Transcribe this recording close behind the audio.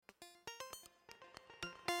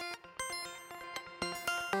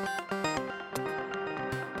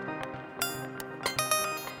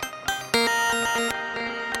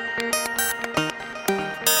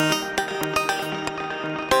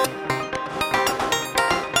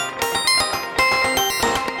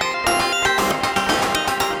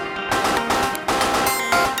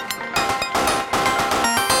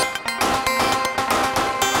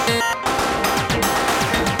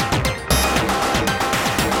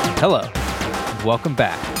Hello, and welcome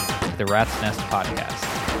back to the Rat's Nest podcast.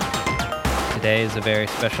 Today is a very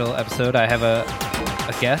special episode. I have a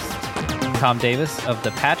guest. Tom Davis of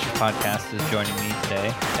the Patch podcast is joining me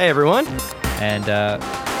today. Hey, everyone. And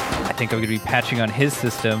I think I'm going to be patching on his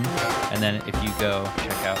system. And then if you go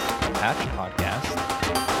check out the Patch podcast,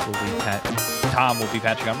 Tom will be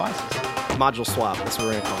patching on my system. Module swap, that's what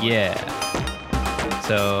we're going to call it. Yeah.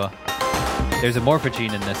 So there's a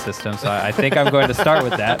Morphogene in this system, so I think I'm going to start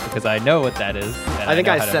with that because I know what that is. I think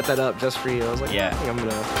I set that up just for you. I was like, yeah.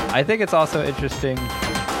 I think it's also interesting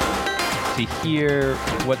to hear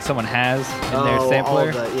what someone has in their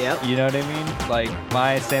sampler. You know what I mean? Like,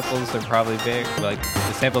 my samples are probably big. Like,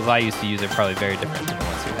 the samples I used to use are probably very different than the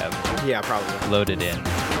ones you have probably loaded in.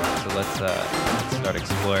 So let's start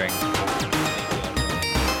exploring.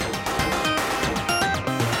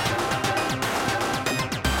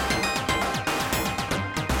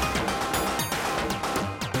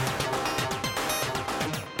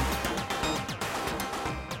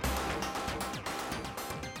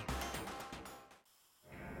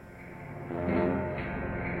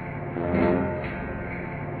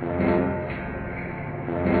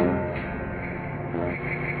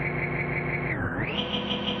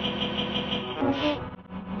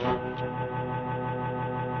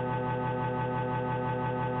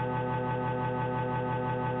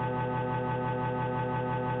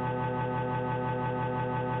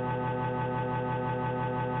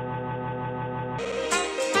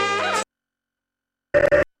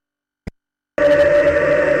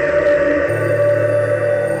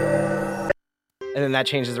 And then that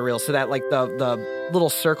changes the reel. So that, like, the little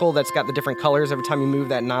circle that's got the different colors every time you move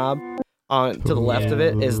that knob on to the left of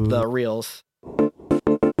it is the reels.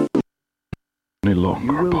 Any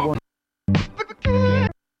longer. I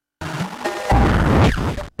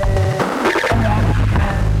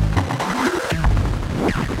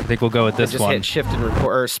think we'll go with this just one. Hit shift and record,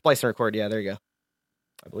 or splice and record. Yeah, there you go.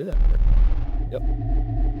 I believe that. Yep.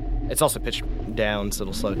 It's also pitched down, so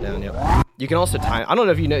it'll slow it down. Yep. You can also time. I don't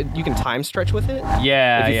know if you know. You can time stretch with it.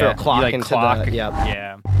 Yeah, if you throw a clock into clock. the. Yep.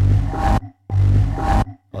 Yeah.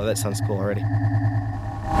 Oh, that sounds cool already.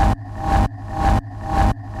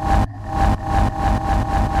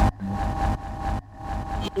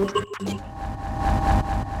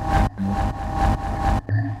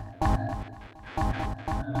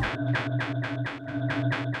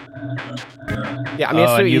 Yeah, I mean,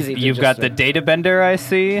 it's so easy. You've got the data bender, I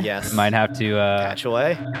see. Yes. Might have to patch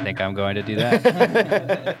away. I think I'm going to do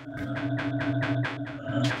that.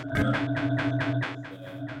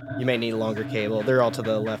 You may need a longer cable. They're all to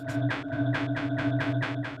the left.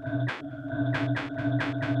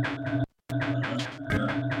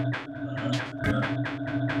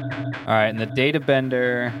 All right, and the data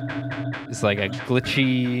bender is like a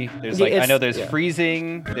glitchy. There's like I know there's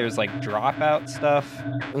freezing. There's like dropout stuff,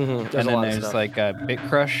 and then there's like a bit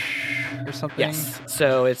crush or something. Yes.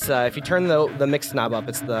 So it's if you turn the mix knob up,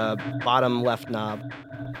 it's the bottom left knob,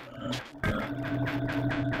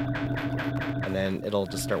 and then it'll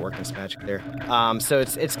just start working its magic there. So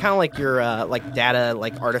it's kind of like your like data,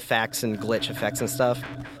 like artifacts and glitch effects and stuff.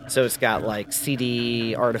 So it's got like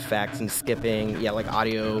CD artifacts and skipping, like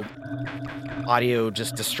audio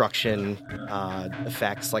just destruction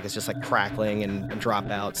effects, like it's just like crackling and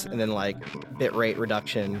dropouts, and then like bit rate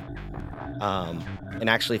reduction. And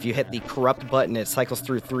actually, if you hit the corrupt button, it cycles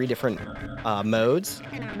through 3 different modes.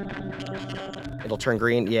 It'll turn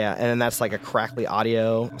green, and then that's like a crackly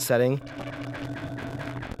audio setting.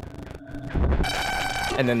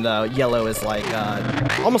 And then the yellow is like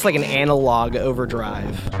almost like an analog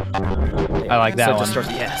overdrive. I like that one.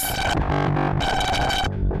 Yes.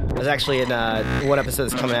 There's actually in one episode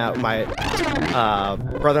that's coming out, my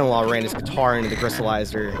brother-in-law ran his guitar into the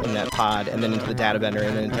crystallizer in that pod, and then into the data bender,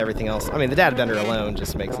 and then into everything else. I mean, the data bender alone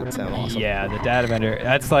just makes it sound awesome. Yeah, the data bender,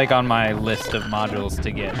 that's like on my list of modules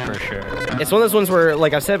to get for sure. It's one of those ones where,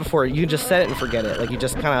 like I've said before, you can just set it and forget it. Like, you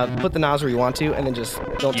just kind of put the knobs where you want to, and then just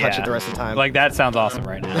don't touch it the rest of the time. Like, that sounds awesome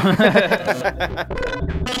right now.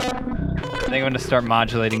 I think I'm going to start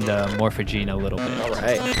modulating the Morphogene a little bit. All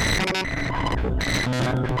right.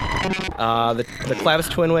 The Clavis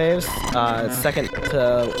Twin Waves, second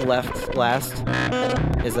to left last,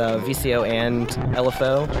 is a VCO and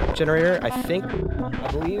LFO generator. I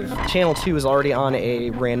believe channel 2 is already on a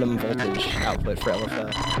random voltage output for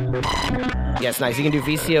LFO. Yeah, it's nice. You can do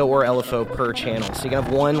VCO or LFO per channel. So you can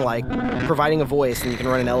have one, like, providing a voice, and you can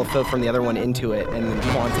run an LFO from the other one into it and then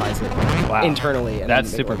quantize it internally. And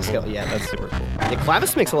that's super cool. Yeah, that's super cool. Yeah,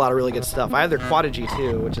 Clavis makes a lot of really good stuff. I have their Quadigy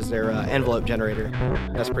too, which is their envelope generator.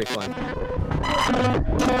 That's pretty fun.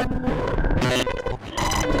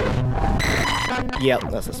 Yep,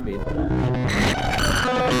 that's the speed.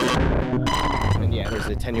 And yeah, there's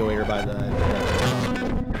the attenuator by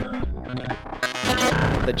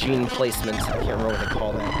the gene placement. I can't remember what they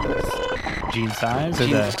call that. Gene size?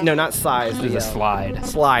 No, not size. The slide.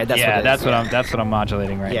 Slide. That's what it is. That's what I'm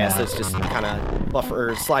modulating right now. Yeah, so it's just kind of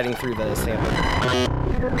buffer sliding through the sample,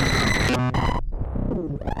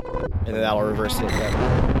 and then that'll reverse it.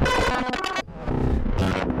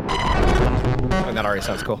 And that already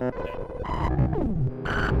sounds cool.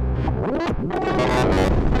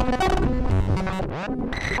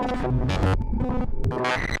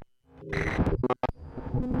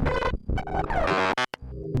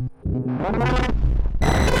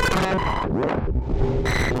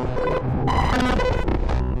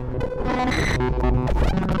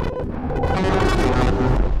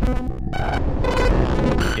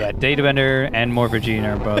 Yeah, Databender and Morphogene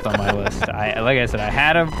are both on my list. Like I said, I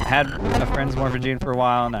had a friend's Morphogene for a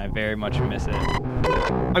while, and I very much miss it.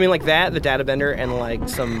 I mean, like that, the Databender, and like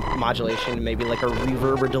some modulation, maybe like a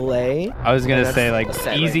reverb or delay. I was gonna say like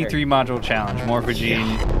easy right 3-module challenge,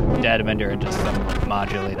 Morphogene, Databender, and just some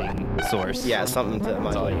modulating source. Yeah, something to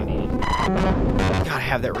modulate. That's all you need. Gotta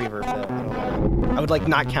have that reverb though. I don't know. I would like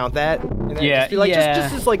not count that. And yeah, just be like,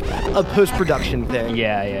 just as like a post-production thing.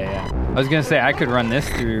 Yeah. I was gonna say I could run this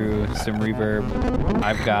through some reverb.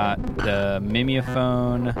 I've got the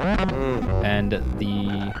Mimeophone and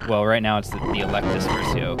right now it's the Electus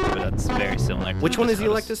Versio, but that's very similar. Which one is the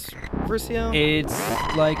Electus Versio? It's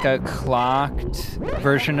like a clocked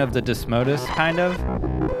version of the Desmodus, kind of.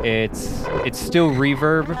 It's still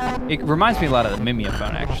reverb. It reminds me a lot of the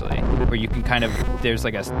Mimeophone, actually, where you can kind of, there's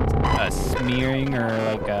like a smearing or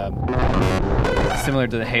like similar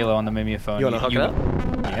to the Halo on the Mimeophone. You want to hook it up?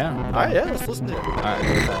 Yeah. All right, yeah, let's listen to it. All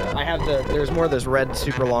right. I have there's more of those red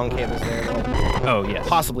super long cables there that'll yes.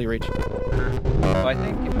 possibly reach. Well, I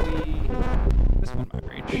think this one might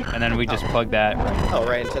reach. And then we just plug that right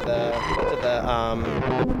right into the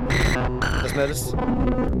Desmodus.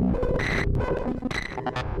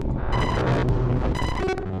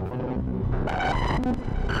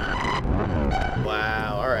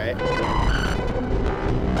 Wow, all right.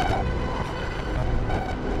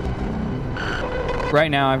 Right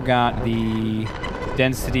now I've got the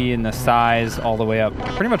density and the size all the way up.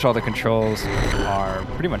 Pretty much all the controls are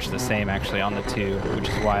pretty much the same actually on the two, which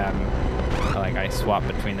is why I swap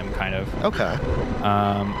between them kind of. Okay.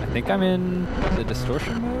 I think I'm in the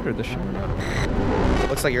distortion mode or the shimmer mode.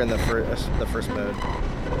 Looks like you're in the first mode.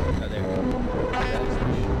 Oh, there.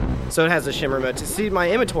 So it has a shimmer mode. See, my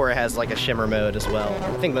Immator has like a shimmer mode as well.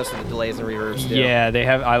 I think most of the delays and reverbs do. Yeah, they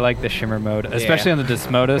have. I like the shimmer mode, especially on the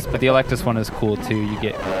Desmodus, but the Electus one is cool too. You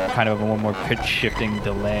get kind of a one more pitch shifting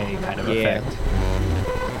delay kind of effect.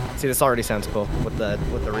 See, this already sounds cool with the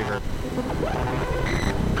reverb.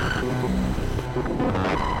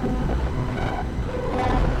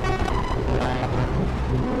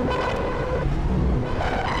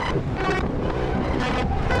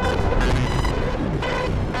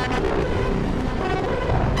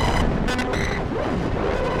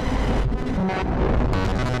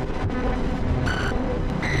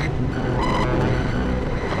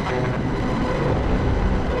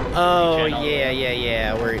 Oh,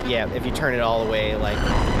 yeah. If you turn it all the way, like,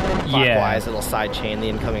 clockwise, it'll sidechain the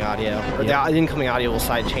incoming audio. Or the incoming audio will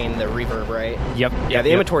sidechain the reverb, right? Yep. Yeah,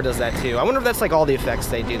 the Immator does that, too. I wonder if that's, like, all the effects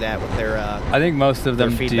they do that with their I think most of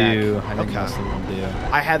them feedback. do. I think most of them do.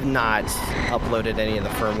 I have not uploaded any of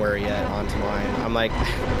the firmware yet onto mine. I'm like...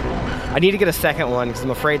 I need to get a second one because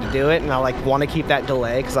I'm afraid to do it, and I want to keep that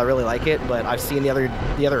delay because I really like it. But I've seen the other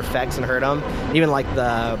effects and heard them. Even like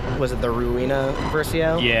the Ruina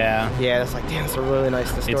Versio? Yeah. Yeah, it's like, damn, it's a really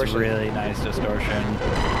nice distortion. It's really nice distortion.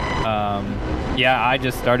 I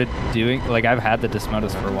just started doing, like, I've had the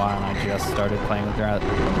Desmodus for a while, and I just started playing with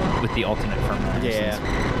the alternate firmware. Yeah.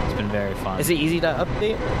 It's been very fun. Is it easy to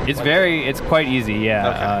update? It's quite easy,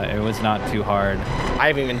 yeah. Okay. It was not too hard. I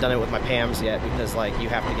haven't even done it with my PAMs yet because, like, you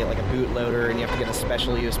have to get, like, a bootloader and you have to get a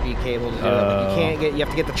special USB cable to do it. Like, you have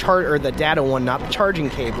to get the data one, not the charging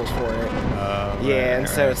cables for it.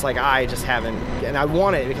 So it's like, I just haven't, and I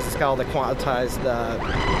want it because it's got all the quantized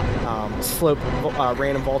slope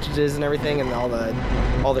random voltages and everything, and all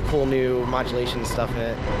the cool new modulation stuff in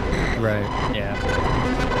it. Right. Yeah.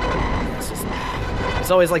 It's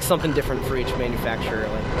always like something different for each manufacturer.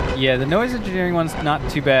 Like. Yeah, the noise engineering one's not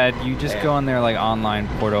too bad. You just go on their like online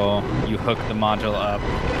portal, you hook the module up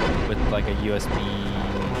with like a USB.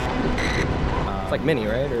 It's like mini,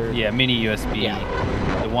 right? Or mini USB. Yeah.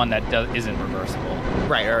 The one that isn't reversible.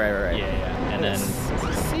 Right. Yeah. And then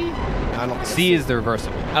C? I don't think C is the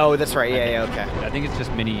reversible. Oh, that's right. Yeah. Okay. I think it's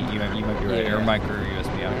just mini. You might be right. Or micro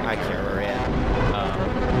USB. I can't remember. Yeah.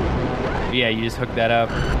 Yeah, you just hook that up.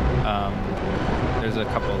 There's a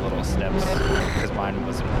couple of little steps because mine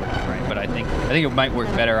wasn't working right, but I think it might work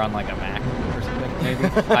better on like a Mac or something. Maybe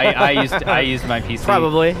I used my PC.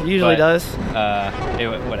 Probably usually does.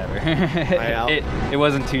 Whatever. It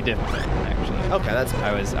wasn't too difficult actually. Okay, that's good.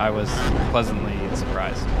 I was pleasantly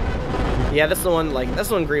surprised. Yeah, that's the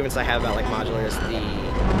one grievance I have about like modular is the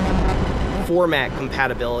format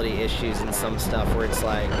compatibility issues and some stuff where it's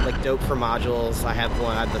like dope for modules. I have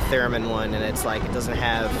the Theremin one, and it's like it doesn't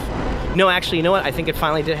have. No, actually, you know what? I think it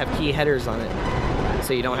finally did have key headers on it,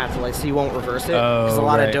 so you don't have to so you won't reverse it. Because a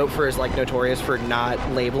lot of dope for is like notorious for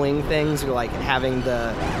not labeling things, or like having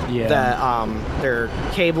their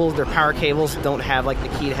cables, their power cables don't have like the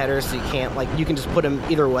keyed headers, so you can't you can just put them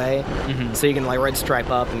either way. Mm-hmm. So you can red stripe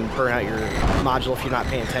up and burn out your module if you're not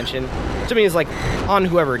paying attention. To me, it's like on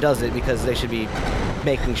whoever does it because they should be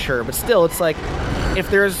making sure. But still, it's like if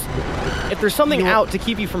there's something out to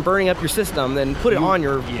keep you from burning up your system, then put it on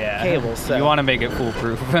your cable. So you want to make it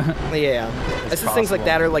foolproof. Yeah, it's just things like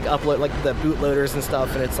that, or like upload the bootloaders and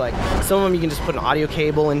stuff. And it's like some of them you can just put an audio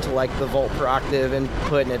cable into the Volt per Octave and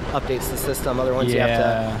put, and it updates the system. Other ones you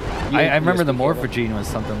have to. I remember the Morphogene was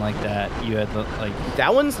something like that. You had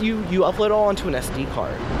that one's you upload all onto an SD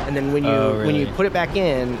card, and then when you put it back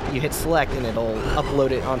in, you hit select and it'll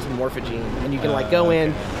upload it onto Morphogene, and you can go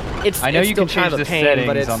in. I know you can change the settings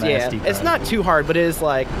but it's on the SD card. It's not too hard, but it is you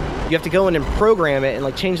have to go in and program it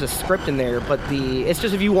and change the script in there. But it's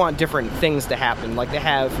just if you want different things to happen, they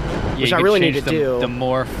have, which I really need to do. The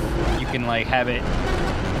morph, you can have it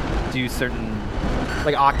do certain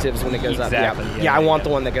octaves when it goes up. Yeah, I want the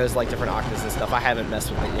one that goes different octaves and stuff. I haven't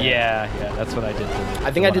messed with it yet. Yeah, that's what I did.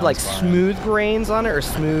 I think I did smooth grains on it, or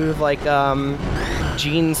smooth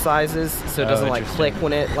gene sizes, so it doesn't click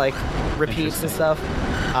when it repeats and stuff.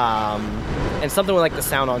 And something with the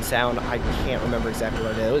sound on sound, I can't remember exactly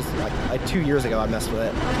what I did. It was 2 years ago I messed with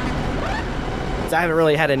it. So I haven't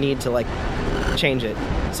really had a need to change it.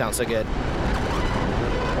 It sounds so good.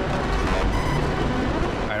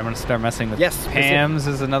 Alright, I'm gonna start messing with PAMs. PAMs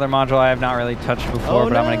is another module I have not really touched before,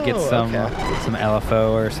 but I'm gonna get some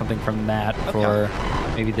LFO or something from that for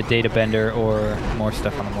maybe the data bender or more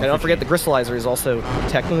stuff on the Morphogene. And don't forget the crystallizer is also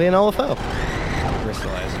technically an LFO.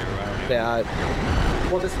 Crystallizer, wow. Yeah.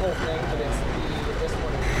 Well, this whole thing, but it's this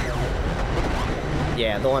one.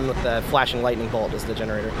 Yeah, the one with the flashing lightning bolt is the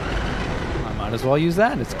generator. I might as well use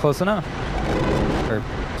that. It's close enough. Or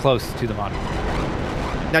close to the module.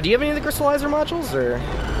 Now, do you have any of the crystallizer modules, or?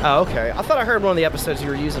 Oh, okay. I thought I heard one of the episodes you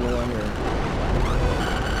were using one, or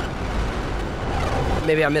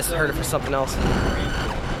maybe I misheard it for something else.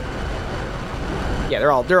 Yeah,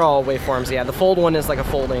 they're all waveforms. Yeah, the fold one is a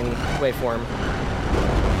folding waveform.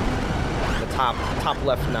 The top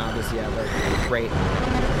left knob is they're great.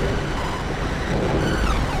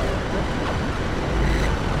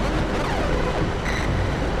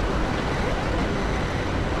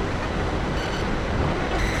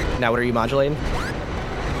 Now, what are you modulating?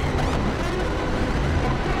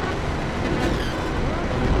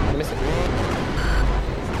 Let me see.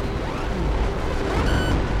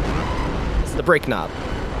 It's the break knob,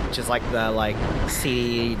 which is the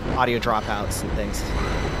CD audio dropouts and things.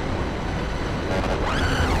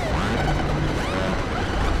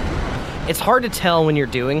 It's hard to tell when you're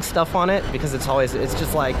doing stuff on it because it's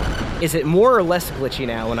just is it more or less glitchy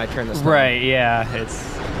now when I turn this on? Right, yeah.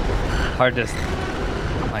 It's hard to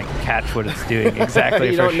catch what it's doing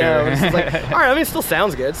exactly. You for don't know. sure. It's all right, it still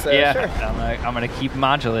sounds good, so yeah, sure. I'm gonna keep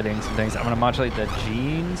modulating some things. I'm gonna modulate the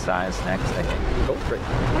gene size next, I think. Go for it.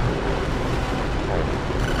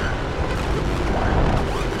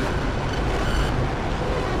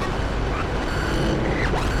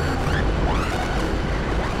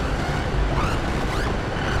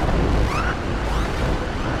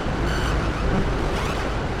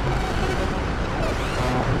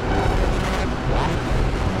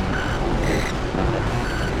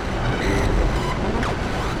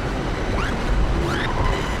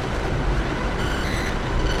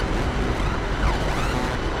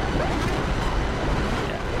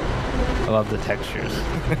 I love the textures.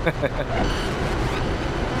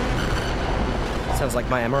 Sounds like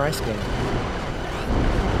my MRI scan.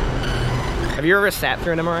 Have you ever sat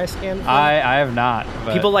through an MRI scan before? I have not.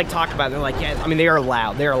 But people talk about it. They're like, yeah, I mean, they are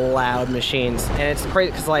loud. They are loud machines. And it's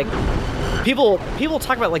crazy because people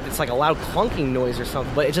talk about it's a loud clunking noise or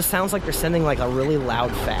something, but it just sounds like they're sending a really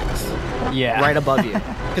loud fax. Yeah. Right above you.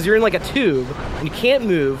 Because you're in a tube and you can't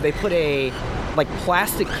move. They put a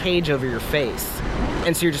plastic cage over your face.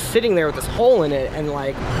 And so you're just sitting there with this hole in it, and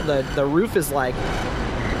the roof is a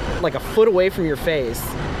foot away from your face,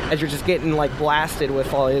 as you're just getting like blasted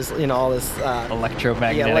with all this, all this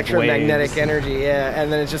electromagnetic energy,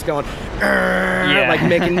 and then it's just going, like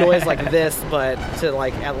making noise like this, but to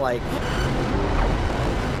like at like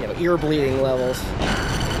ear bleeding levels.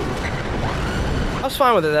 I was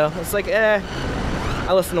fine with it though. It's like,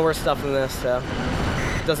 I listen to worse stuff than this, so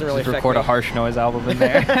it doesn't really affect record me. A harsh noise album in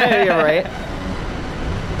there. You're right.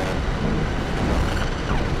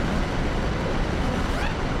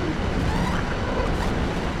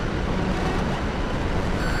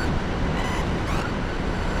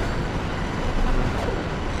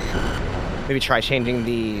 Maybe try changing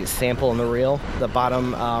the sample in the reel, the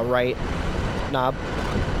bottom right knob.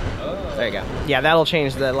 Oh. There you go. Yeah, that'll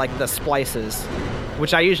change the splices,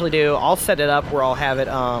 which I usually do. I'll set it up where I'll have it,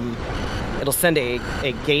 it'll send a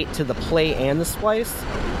gate to the play and the splice,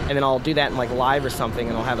 and then I'll do that in like live or something,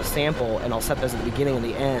 and I'll have a sample, and I'll set those at the beginning and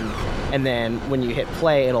the end, and then when you hit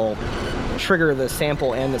play, it'll trigger the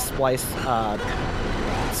sample and the splice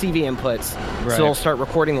CV inputs, right. So it'll start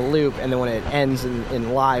recording the loop, and then when it ends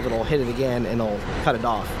in live, it'll hit it again, and it'll cut it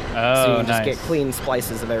off. Oh, so you can just get clean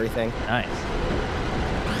splices of everything. Nice.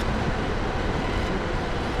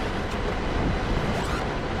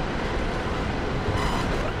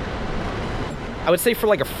 I would say for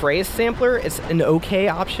like a phrase sampler, it's an okay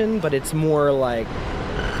option, but it's more like,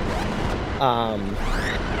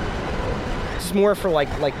 it's more for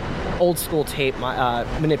like old school tape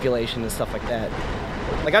manipulation and stuff like that.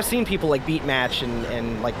 Like I've seen people like beat match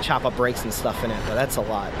and like chop up breaks and stuff in it, but that's a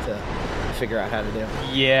lot to figure out how to do.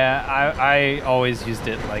 Yeah, I always used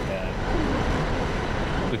it like a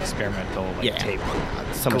experimental tape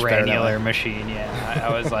so granular machine. Yeah,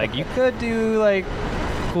 I was like, you could do like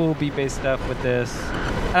cool beat-based stuff with this,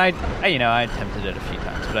 and I attempted it a few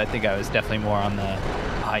times, but I think I was definitely more on the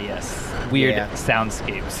weird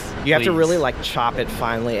soundscapes. You have to really like chop it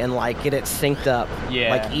finely and like get it synced up. Yeah,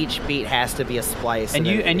 like each beat has to be a splice. And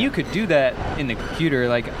you could do that in the computer,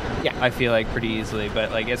 I feel like pretty easily,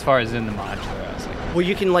 but like as far as in the modular, I was like, well,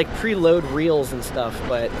 you can like preload reels and stuff,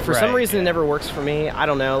 but for some reason it never works for me. I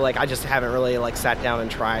don't know, like I just haven't really like sat down and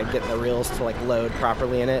tried getting the reels to like load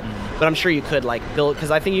properly in it. But I'm sure you could like build,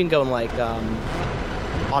 because I think you can go in like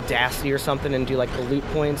Audacity or something and do like the loop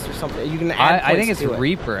points or something. You can add I think it's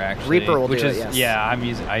Reaper actually. Reaper will do it, yes. Yeah,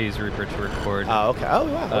 I use Reaper to record. Oh, okay. Oh,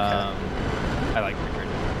 wow. Okay. I like Reaper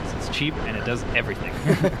because it's cheap and it does everything.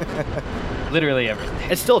 Literally everything.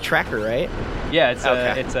 It's still a tracker, right? Yeah, it's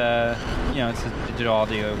a digital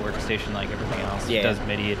audio workstation like everything else. Yeah. It does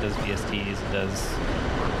MIDI, it does VSTs, it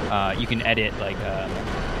does you can edit like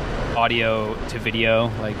audio to video,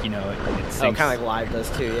 like it syncs. Oh, kind of like Live does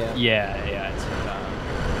too, yeah. Yeah. It's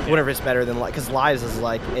whatever it's better than Live, because Live is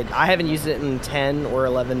like I haven't used it in 10 or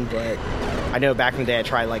 11, but I know back in the day I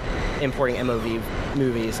tried like importing MOV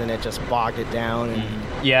movies and it just bogged it down.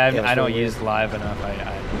 And I don't use Live enough.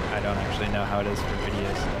 I don't actually know how it is for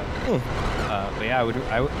videos. So. But yeah,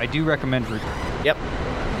 I do recommend Reaper. Yep.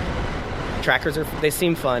 Trackers they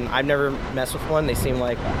seem fun. I've never messed with one. They seem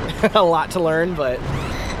like a lot to learn, but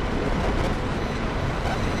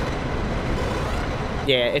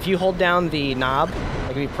yeah, if you hold down the knob,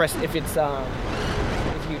 like if you press, if you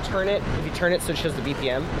turn it so it shows the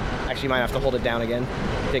BPM. Actually, you might have to hold it down again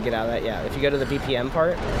to get out of that. Yeah, if you go to the BPM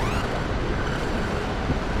part,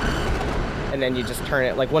 and then you just turn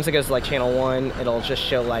it, like once it goes to like channel 1, it'll just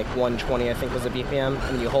show like 120, I think was the BPM,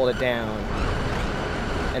 and then you hold it down,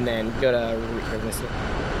 and then go to,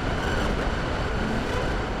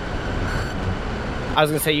 I was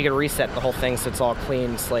gonna say you could reset the whole thing so it's all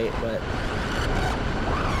clean slate, but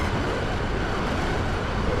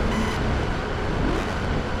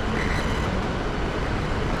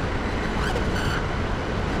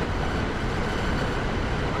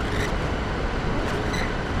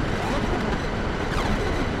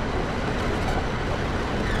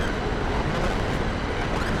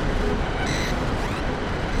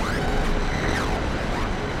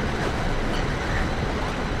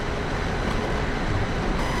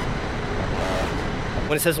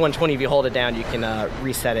when it says 120, if you hold it down, you can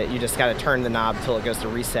reset it. You just got to turn the knob until it goes to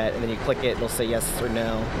reset, and then you click it, it'll say yes or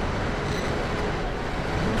no.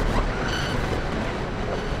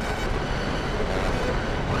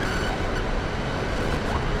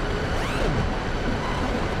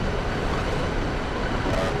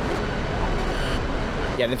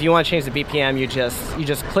 Yeah, and if you want to change the BPM, you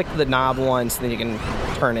just click the knob once, and then you can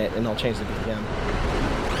turn it, and it'll change the BPM.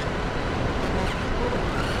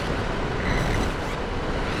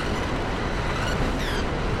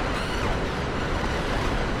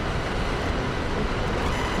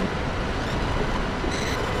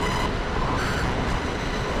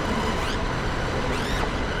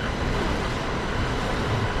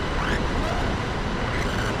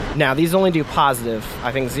 Now, these only do positive,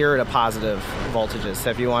 I think 0 to positive voltages.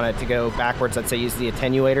 So if you want it to go backwards, let's say use the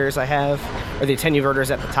attenuators I have, or the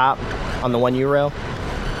attenuators at the top on the 1U rail.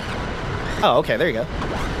 Oh, okay, there you go.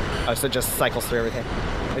 Oh, so it just cycles through everything.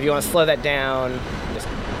 If you want to slow that down, just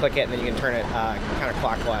click it, and then you can turn it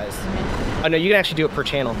counterclockwise. Oh, no, you can actually do it per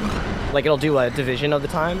channel. Like, it'll do a division of the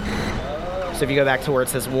time. So if you go back to where it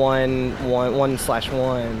says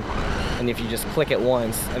 1/1, and if you just click it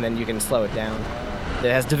once, and then you can slow it down.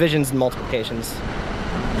 It has divisions and multiplications.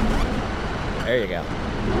 There you go.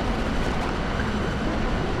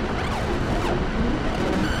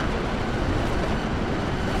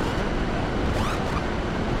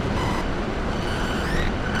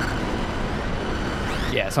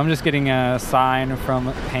 Yeah, so I'm just getting a sign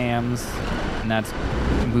from Pam's, and that's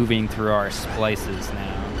moving through our splices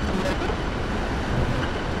now.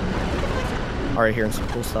 Already hearing some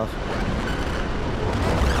cool stuff.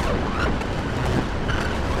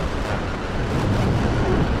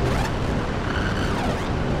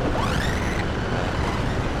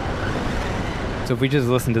 So if we just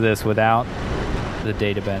listen to this without the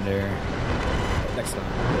data bender. Next time.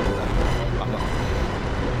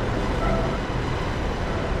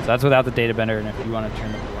 So that's without the data bender, and if you want to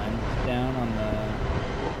turn the blend down on the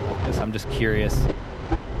focus, I'm just curious.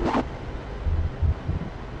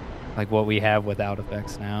 Like what we have without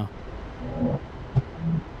effects now. Let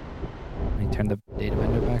me turn the data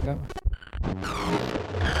bender back up.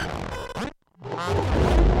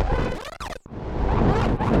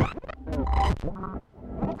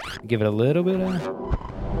 Give it a little bit of...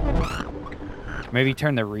 Maybe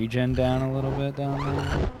turn the regen down a little bit down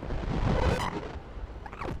there.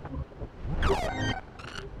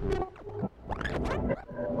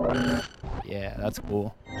 Yeah, that's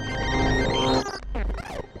cool.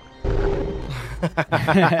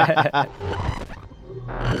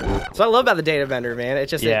 So I love about the data bender, man. It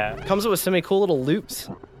just it comes with so many cool little loops.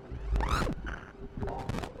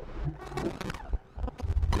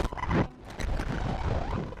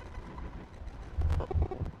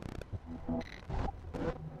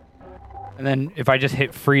 And then if I just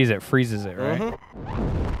hit freeze, it freezes it, right?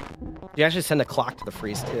 Mm-hmm. You actually send a clock to the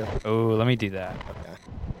freeze too. Oh, let me do that. Okay.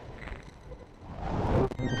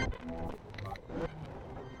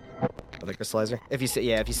 Oh, the crystallizer. If you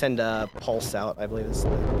send a pulse out, I believe it's.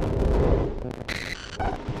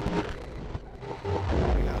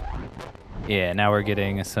 Yeah, now we're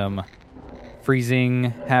getting some freezing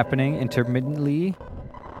happening intermittently,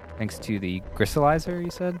 thanks to the crystallizer. You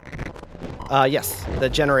said. Yes, the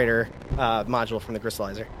generator module from the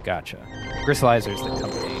crystallizer. Gotcha. Crystallizer is the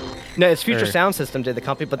company. No, it's Future Sound System did the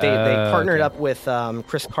company, but they partnered up with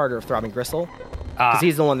Chris Carter of Throbbing Gristle, because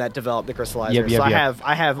he's the one that developed the crystallizer. So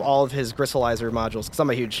I have all of his crystallizer modules because I'm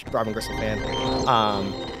a huge Throbbing Gristle fan.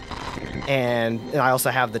 And I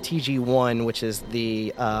also have the TG1, which is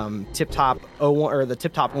the Tip Top 01 or the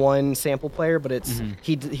Tip Top 1 sample player, but it's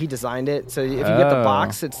he designed it. So if you get the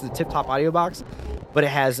box, it's the Tip Top audio box, but it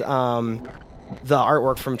has the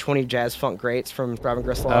artwork from 20 Jazz Funk Greats from Throbbing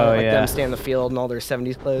Gristle, them stay in the field and all their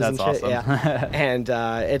 70s clothes. That's and shit. Awesome. Yeah. And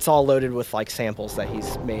it's all loaded with like samples that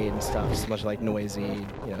he's made and stuff. It's much like noisy,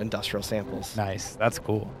 industrial samples. Nice. That's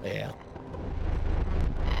cool. Yeah.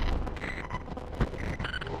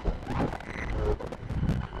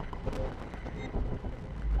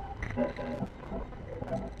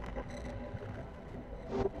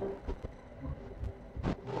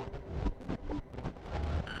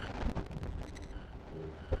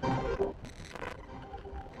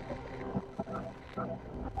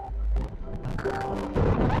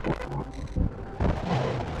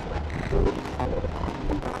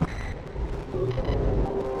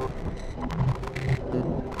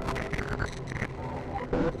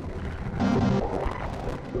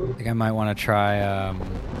 I think I might want to try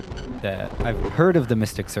that. I've heard of the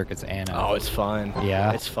Mystic Circuits Ana. Oh, it's fun.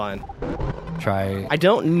 Yeah? It's fun. Try. I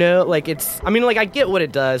don't know, like, I get what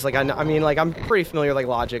it does. Like, I'm pretty familiar with, like,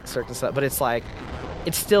 Logic circuit stuff, but it's, like,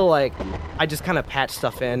 it's still, like, I just kind of patch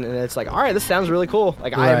stuff in, and it's like, all right, this sounds really cool.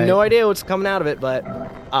 Like, I have no idea what's coming out of it, but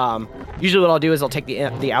usually what I'll do is I'll take the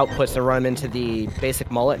outputs and run them into the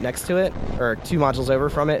basic mullet next to it, or 2 modules over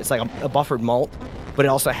from it. It's like a buffered mult, but it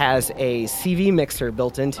also has a CV mixer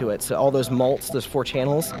built into it. So all those mults, those 4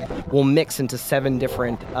 channels, will mix into 7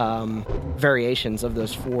 different variations of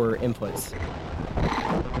those 4 inputs.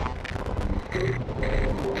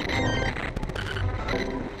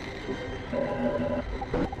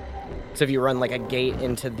 So if you run like a gate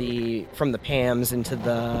from the PAMs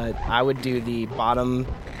into I would do the bottom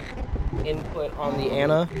input on the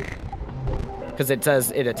Ana, because it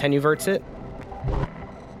says it attenuverts it.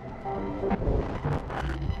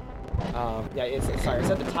 Yeah, it's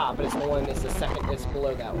at the top, but it's the one. It's the second. It's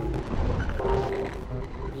below that one.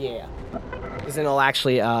 Yeah, because then it'll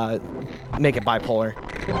actually make it bipolar,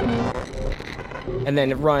 and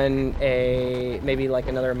then run maybe like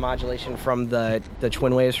another modulation from the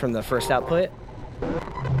twin waves from the first output.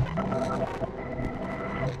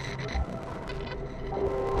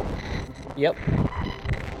 Yep.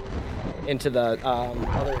 Into the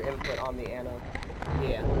other input on the anode.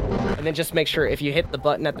 Yeah. And then just make sure if you hit the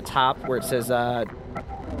button at the top where it says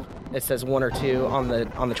 1 or 2 on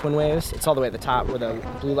the twin waves, it's all the way at the top where the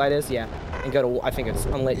blue light is, yeah. And go to, I think it's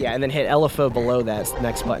unlit, yeah, and then hit LFO below that, it's the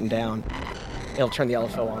next button down. It'll turn the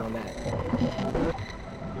LFO on that.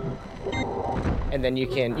 And then you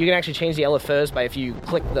can actually change the LFOs by if you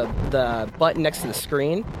click the button next to the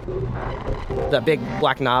screen, the big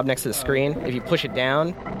black knob next to the screen. If you push it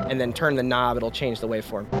down and then turn the knob, it'll change the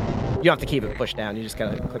waveform. You don't have to keep it pushed down, you just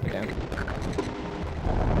gotta click it down.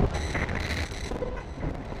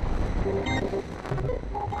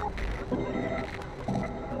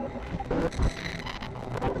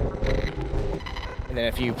 And then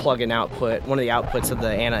if you plug an output, one of the outputs of the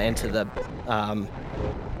ANA into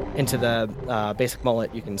the basic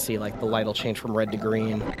mullet, you can see like the light will change from red to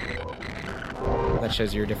green. That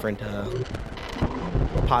shows your different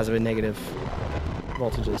positive and negative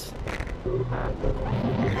voltages.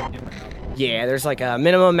 Yeah, there's like a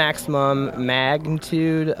minimum, maximum,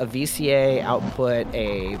 magnitude, a VCA output,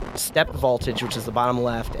 a step voltage, which is the bottom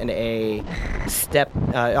left, and a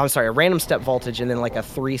random step voltage, and then like a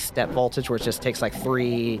 3-step voltage, where it just takes like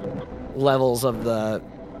 3 levels of the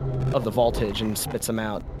voltage and spits them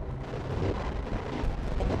out.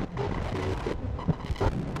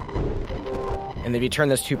 And if you turn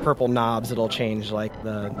those 2 purple knobs, it'll change like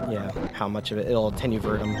how much of it. It'll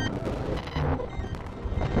attenuate them.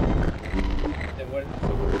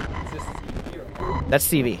 That's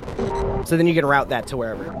CV. So then you can route that to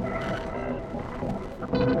wherever.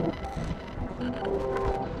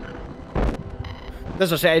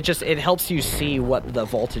 That's what I say. It helps you see what the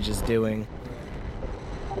voltage is doing.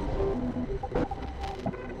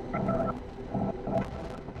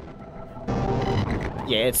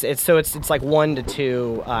 Yeah, it's like 1 to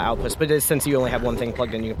 2 outputs, but since you only have one thing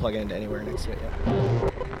plugged in, you can plug it into anywhere next to it. Yeah.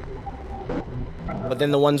 But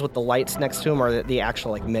then the ones with the lights next to them are the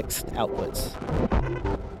actual like mixed outputs.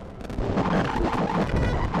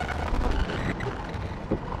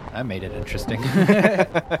 That made it interesting.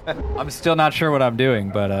 I'm still not sure what I'm doing,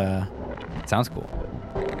 but it sounds cool.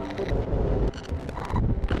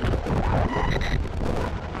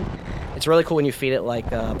 It's really cool when you feed it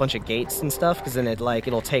like a bunch of gates and stuff, because then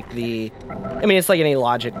it'll take it's like any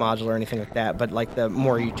logic module or anything like that, but like the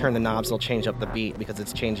more you turn the knobs, it'll change up the beat because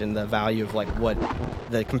it's changing the value of like what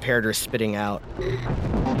the comparator is spitting out.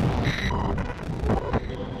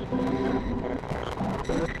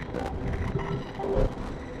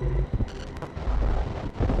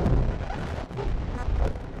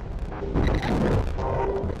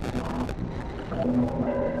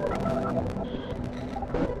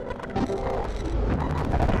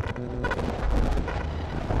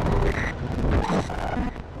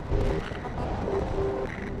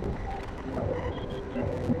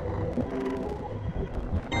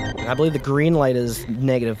 I believe the green light is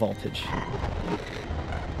negative voltage.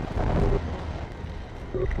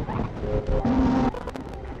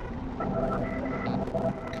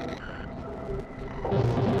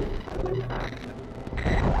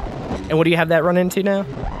 And what do you have that run into now?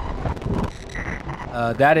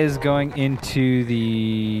 That is going into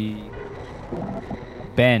the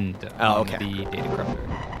bend on the data corrupter.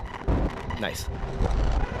 Nice.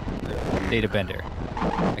 Data bender.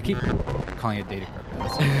 I keep calling it data corrupter.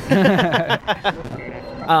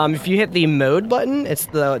 If you hit the mode button, it's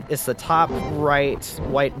the top right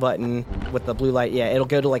white button with the blue light. Yeah, it'll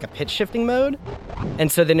go to like a pitch shifting mode.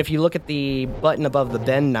 And so then if you look at the button above the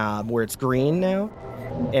bend knob where it's green now,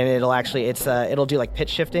 and it'll do like pitch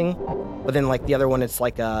shifting, but then like the other one, it's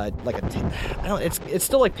like it's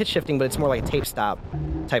still like pitch shifting, but it's more like a tape stop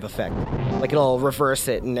type effect. Like it'll reverse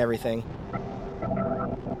it and everything.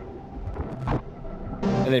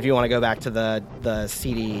 And then if you want to go back to the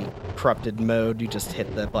CD corrupted mode, you just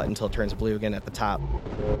hit the button until it turns blue again at the top.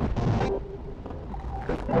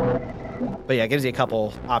 But yeah, it gives you a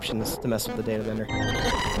couple options to mess with the data bender.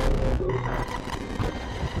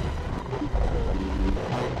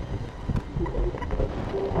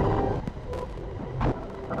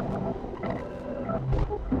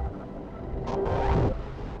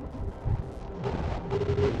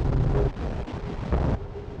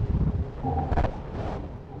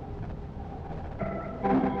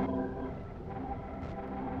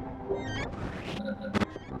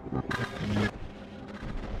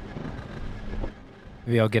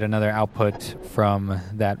 Maybe I'll get another output from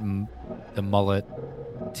the mullet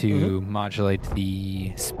to modulate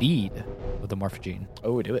the speed of the Morphogene.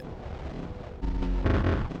 Oh, do it.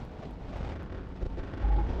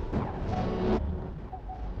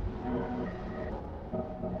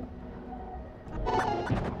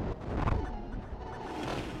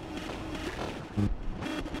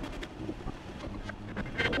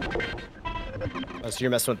 Oh, so you're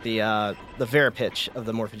messing with the varipitch of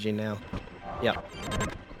the Morphogene now. Yep.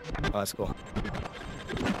 Oh, that's cool.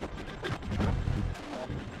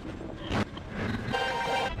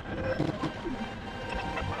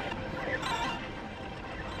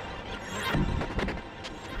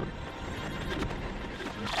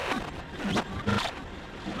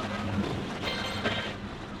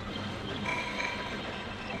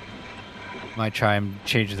 Might try and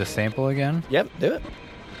change the sample again. Yep, do it.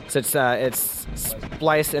 So it's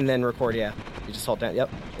splice and then record. Yeah, you just hold down.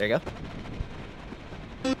 Yep, there you go.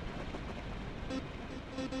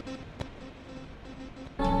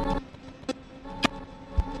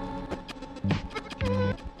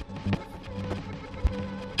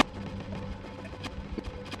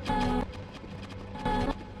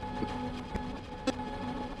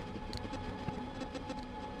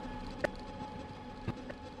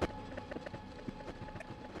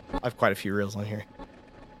 I have quite a few reels on here.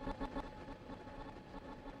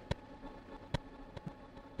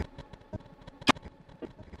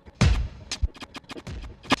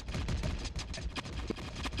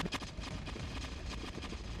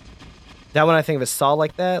 That one I think of as saw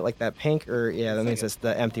like that pink, or yeah, that means it's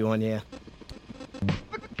the empty one, yeah.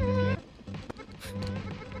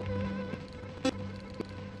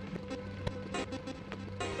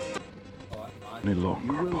 Any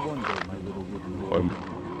longer. You will one day, my little wooden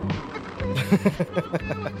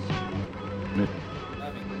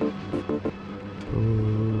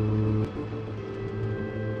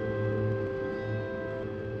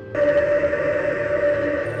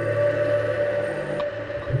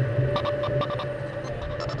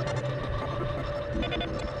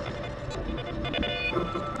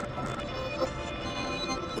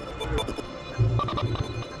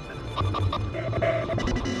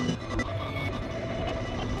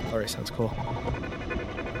Alright, sounds cool.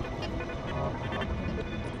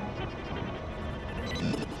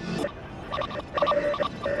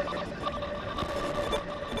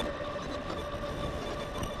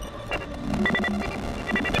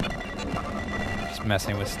 Just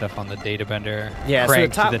messing with stuff on the data bender. Yeah,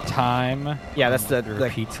 crank so to the time. Yeah, that's the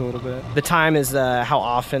repeats a little bit. The time is how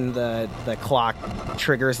often the clock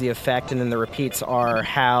triggers the effect, and then the repeats are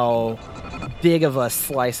how big of a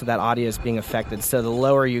slice of that audio is being affected. So the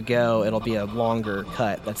lower you go, it'll be a longer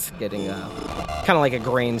cut that's getting kind of like a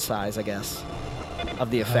grain size, I guess,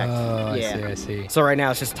 of the effect. Oh, yeah. I see. So right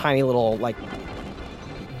now it's just tiny little like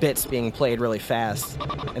bits being played really fast,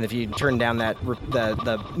 and if you turn down that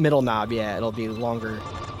the middle knob, yeah, it'll be longer.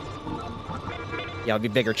 Yeah, it'll be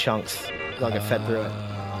bigger chunks. It'll get fed through it.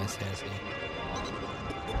 I see.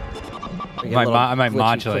 I might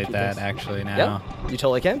modulate that actually now. Yep, you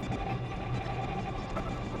totally can.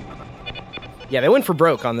 Yeah, they went for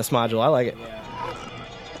broke on this module. I like it.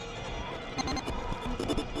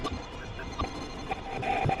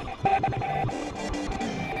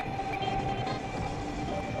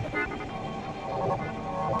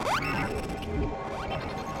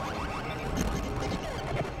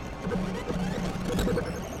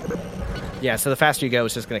 Yeah, so the faster you go,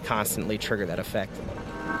 it's just going to constantly trigger that effect.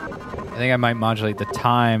 I think I might modulate the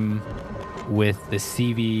time with the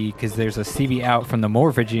CV, because there's a CV out from the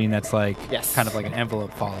Morphogene that's like kind of like an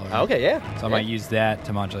envelope follower. Okay, yeah. So I might use that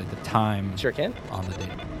to modulate the time. Sure can. On the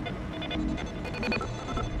data.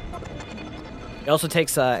 It also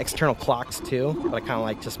takes external clocks too, but I kind of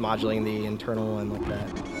like just modulating the internal one like that.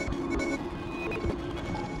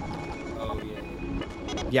 Oh yeah.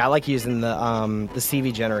 Yeah, I like using the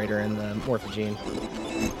CV generator in the Morphogene.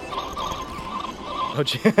 Oh,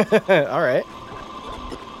 all right.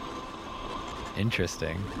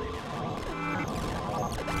 Interesting.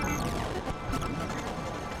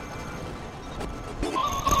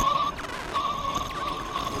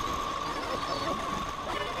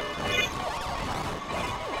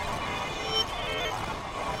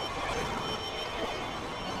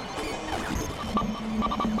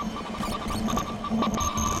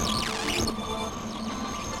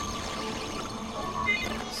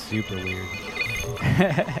 Super weird.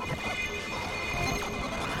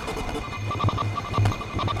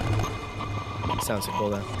 Sounds so cool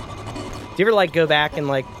though. Do you ever like go back and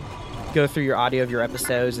like go through your audio of your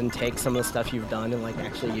episodes and take some of the stuff you've done and like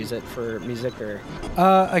actually use it for music, or?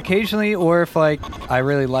 Occasionally, or if like I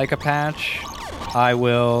really like a patch, I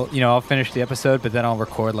will, I'll finish the episode, but then I'll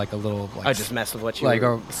record like a little, like, I just mess with what you like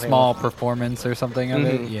a small performance or something of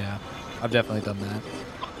it. Yeah, I've definitely done that.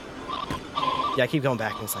 Yeah, I keep going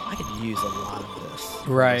back and it's like I could use a lot of this.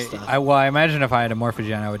 Right. I imagine if I had a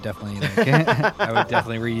Morphogen, I would definitely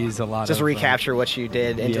reuse a lot. Just recapture what you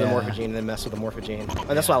did into the Morphogene and then mess with the Morphogene.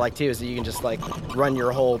 And that's what I like too, is that you can just like run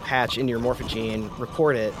your whole patch into your Morphogene,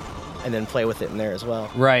 record it, and then play with it in there as well.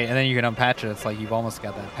 Right, and then you can unpatch it. It's like you've almost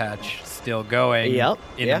got that patch still going in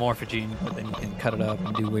the Morphogene, but then you can cut it up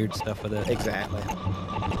and do weird stuff with it. Exactly.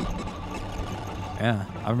 Yeah,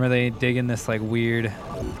 I'm really digging this like weird.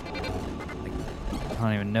 I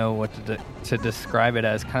don't even know what to describe it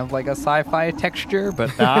as. Kind of like a sci-fi texture, but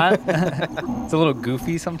not. It's a little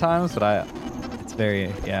goofy sometimes, but it's very,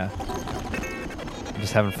 I'm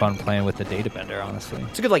just having fun playing with the data bender, honestly.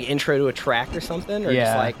 It's a good like intro to a track or something, or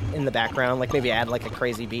just like in the background, like maybe add like a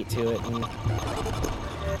crazy beat to it. And...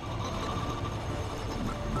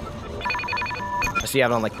 So you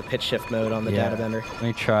have it on like the pitch shift mode on the data bender. Let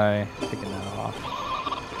me try taking that off.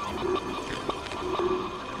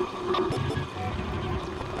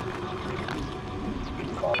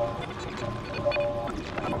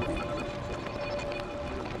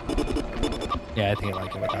 Yeah, I think I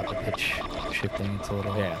like it without the pitch shifting. It's a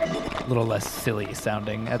little less silly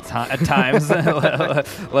sounding at times,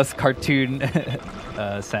 less cartoon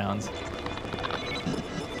sounds.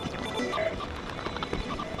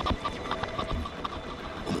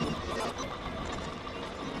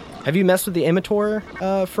 Have you messed with the Imitor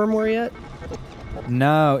firmware yet?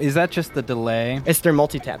 No, is that just the delay? It's their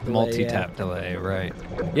multi-tap delay. Multi-tap delay, right.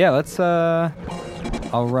 Yeah, let's,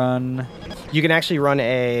 I'll run... You can actually run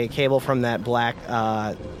a cable from that black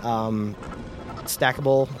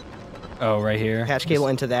stackable right here. Patch cable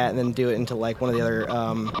into that, and then do it into like one of the other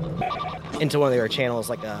channels,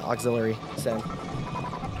 like an auxiliary send.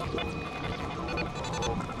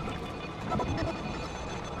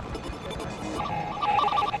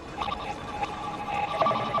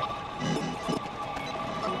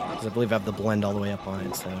 I believe I have the blend all the way up on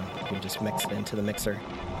it, so you can just mix it into the mixer.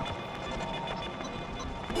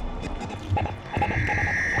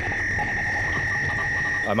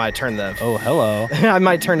 I might turn the... Oh, hello. I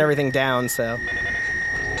might turn everything down, so...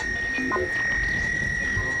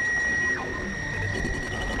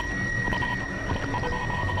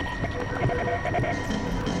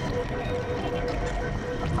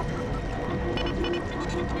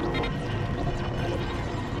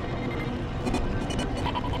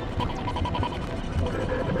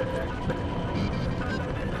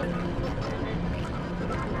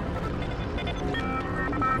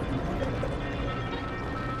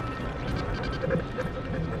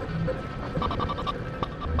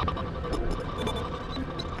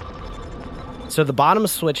 So the bottom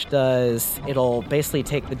switch it'll basically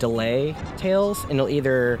take the delay tails and it'll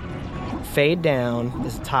either fade down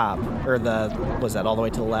is top, or all the way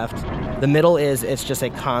to the left. The middle it's just a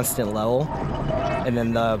constant level, and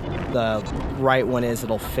then the right one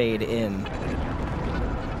it'll fade in.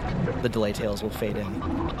 The delay tails will fade in.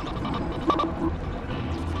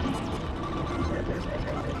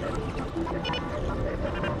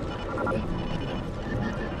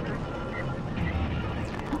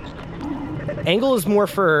 Angle is more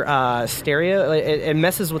for stereo. It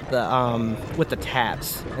messes with the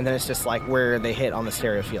taps, and then it's just like where they hit on the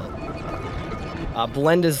stereo field.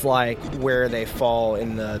 Blend is like where they fall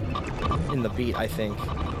in the beat, I think.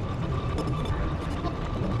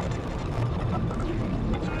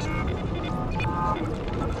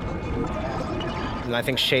 And I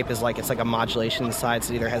think shape is like it's like a modulation side,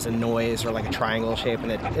 so it either has a noise or like a triangle shape,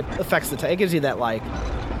 and it affects the it gives you that like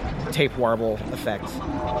tape warble effect.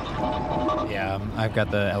 Yeah, I've got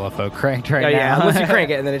the LFO cranked right now. Yeah, unless you crank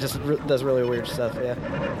it, and then it just does really weird stuff, yeah.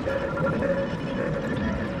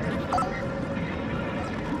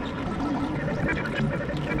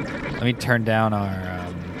 Let me turn down our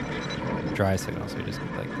dry signal so we just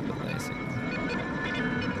get like the delay signal.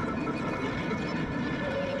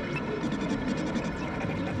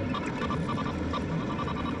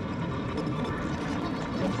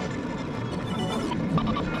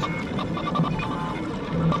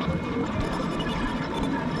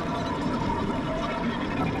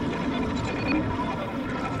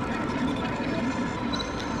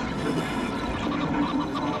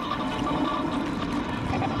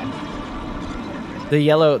 The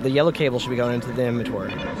yellow cable should be going into the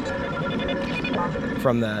inventory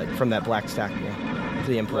from that black stack to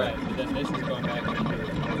the input. Right, but then this is going back into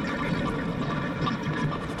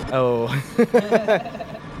Oh.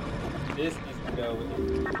 This needs to go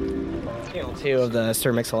with channel 2 of the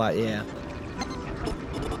Sir Mix-a-Lot, yeah.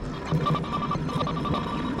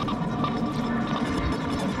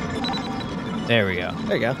 There we go.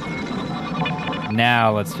 There you go.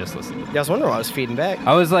 Now let's just listen. Yeah, I was wondering why I was feeding back.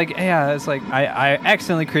 I was like, yeah, it's like I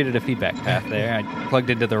accidentally created a feedback path there. I plugged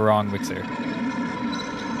into the wrong mixer.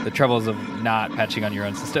 The troubles of not patching on your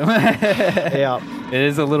own system. Yeah. It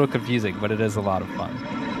is a little confusing, but it is a lot of fun.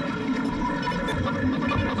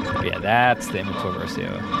 But yeah, that's the Imitor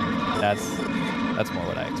Versio. That's more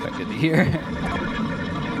what I expected to hear.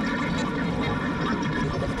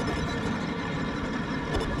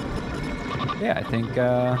 Yeah, I think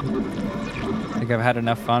I've had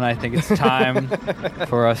enough fun. I think it's time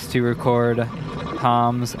for us to record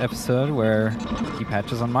Tom's episode where he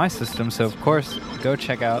patches on my system. So, of course, go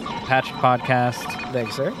check out Patched Podcast.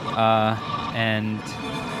 Thanks, sir. And,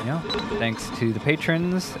 thanks to the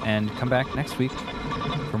patrons. And come back next week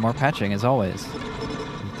for more patching, as always.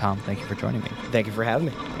 And Tom, thank you for joining me. Thank you for having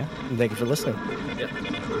me. Yeah. And thank you for listening. Yeah.